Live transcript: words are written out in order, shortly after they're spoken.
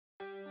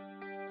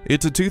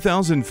It's a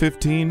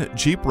 2015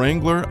 Jeep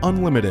Wrangler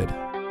Unlimited.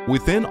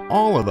 Within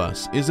all of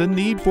us is a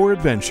need for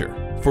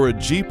adventure. For a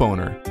Jeep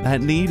owner, that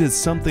need is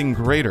something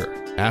greater.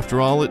 After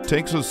all, it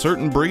takes a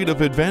certain breed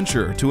of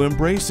adventure to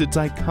embrace its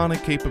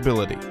iconic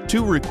capability,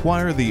 to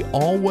require the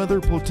all-weather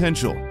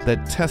potential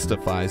that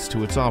testifies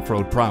to its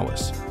off-road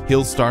prowess.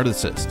 Hill Start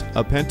Assist,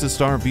 a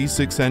Pentastar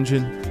V6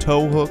 engine,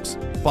 tow hooks,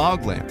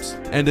 fog lamps,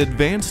 and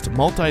advanced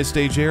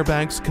multi-stage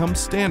airbags come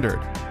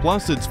standard.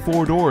 Plus, its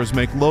 4 doors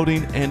make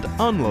loading and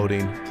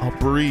unloading a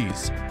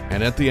breeze.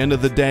 And at the end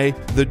of the day,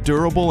 the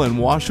durable and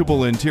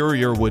washable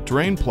interior with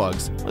drain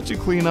plugs lets you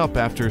clean up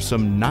after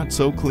some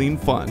not-so-clean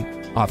fun.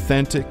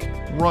 Authentic,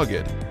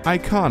 rugged,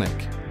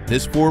 iconic.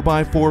 This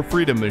 4x4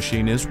 Freedom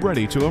machine is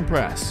ready to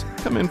impress.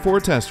 Come in for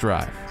a test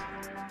drive.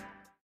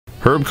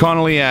 Herb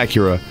Connolly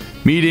Acura,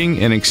 meeting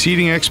and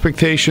exceeding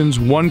expectations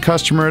one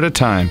customer at a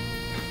time.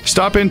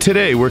 Stop in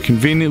today. We're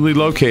conveniently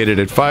located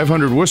at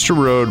 500 Worcester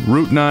Road,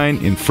 Route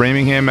 9 in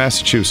Framingham,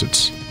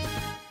 Massachusetts.